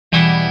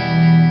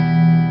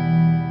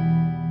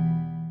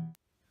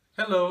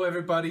Hello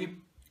everybody,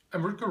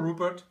 I'm Rutger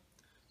Rupert,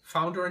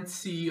 founder and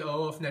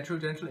CEO of Natural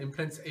Dental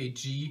Implants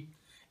AG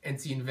and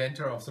the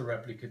inventor of the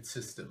replicate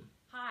system.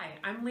 Hi,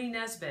 I'm Lee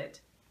Nesbitt.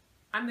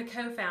 I'm the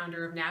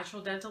co-founder of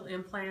Natural Dental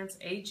Implants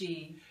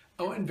AG.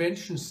 Our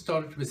invention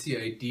started with the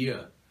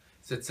idea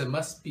that there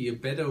must be a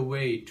better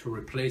way to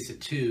replace a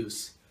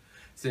tooth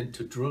than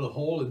to drill a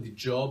hole in the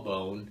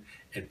jawbone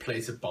and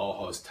place a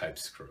Bauhaus type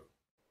screw.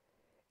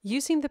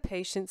 Using the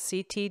patient's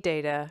CT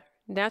data,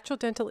 Natural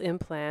Dental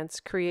Implants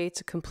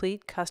creates a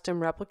complete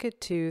custom replicate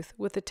tooth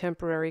with a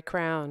temporary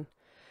crown.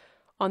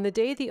 On the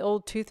day the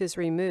old tooth is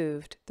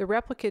removed, the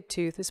replicate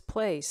tooth is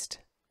placed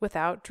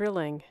without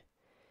drilling.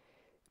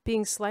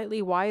 Being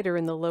slightly wider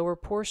in the lower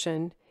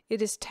portion,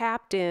 it is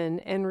tapped in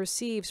and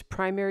receives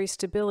primary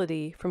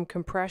stability from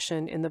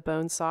compression in the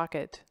bone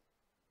socket.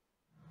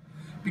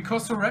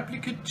 Because the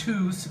replicate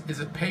tooth is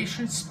a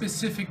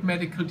patient-specific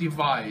medical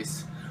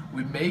device,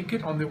 we make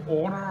it on the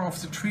order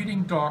of the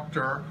treating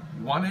doctor,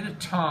 one at a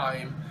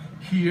time,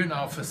 here in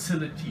our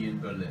facility in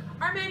Berlin.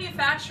 Our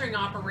manufacturing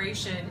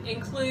operation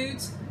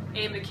includes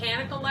a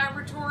mechanical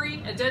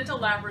laboratory, a dental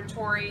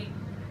laboratory,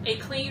 a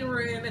clean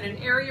room, and an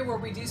area where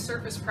we do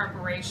surface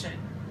preparation.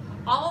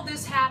 All of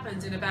this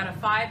happens in about a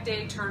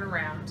 5-day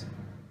turnaround.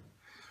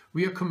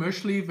 We are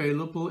commercially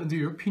available in the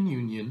European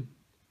Union.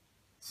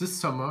 This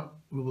summer,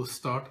 we will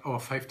start our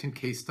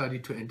 510K study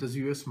to enter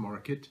the US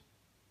market,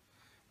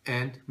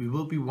 and we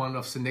will be one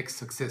of the next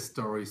success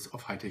stories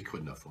of High-Tech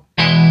Gründerfonds.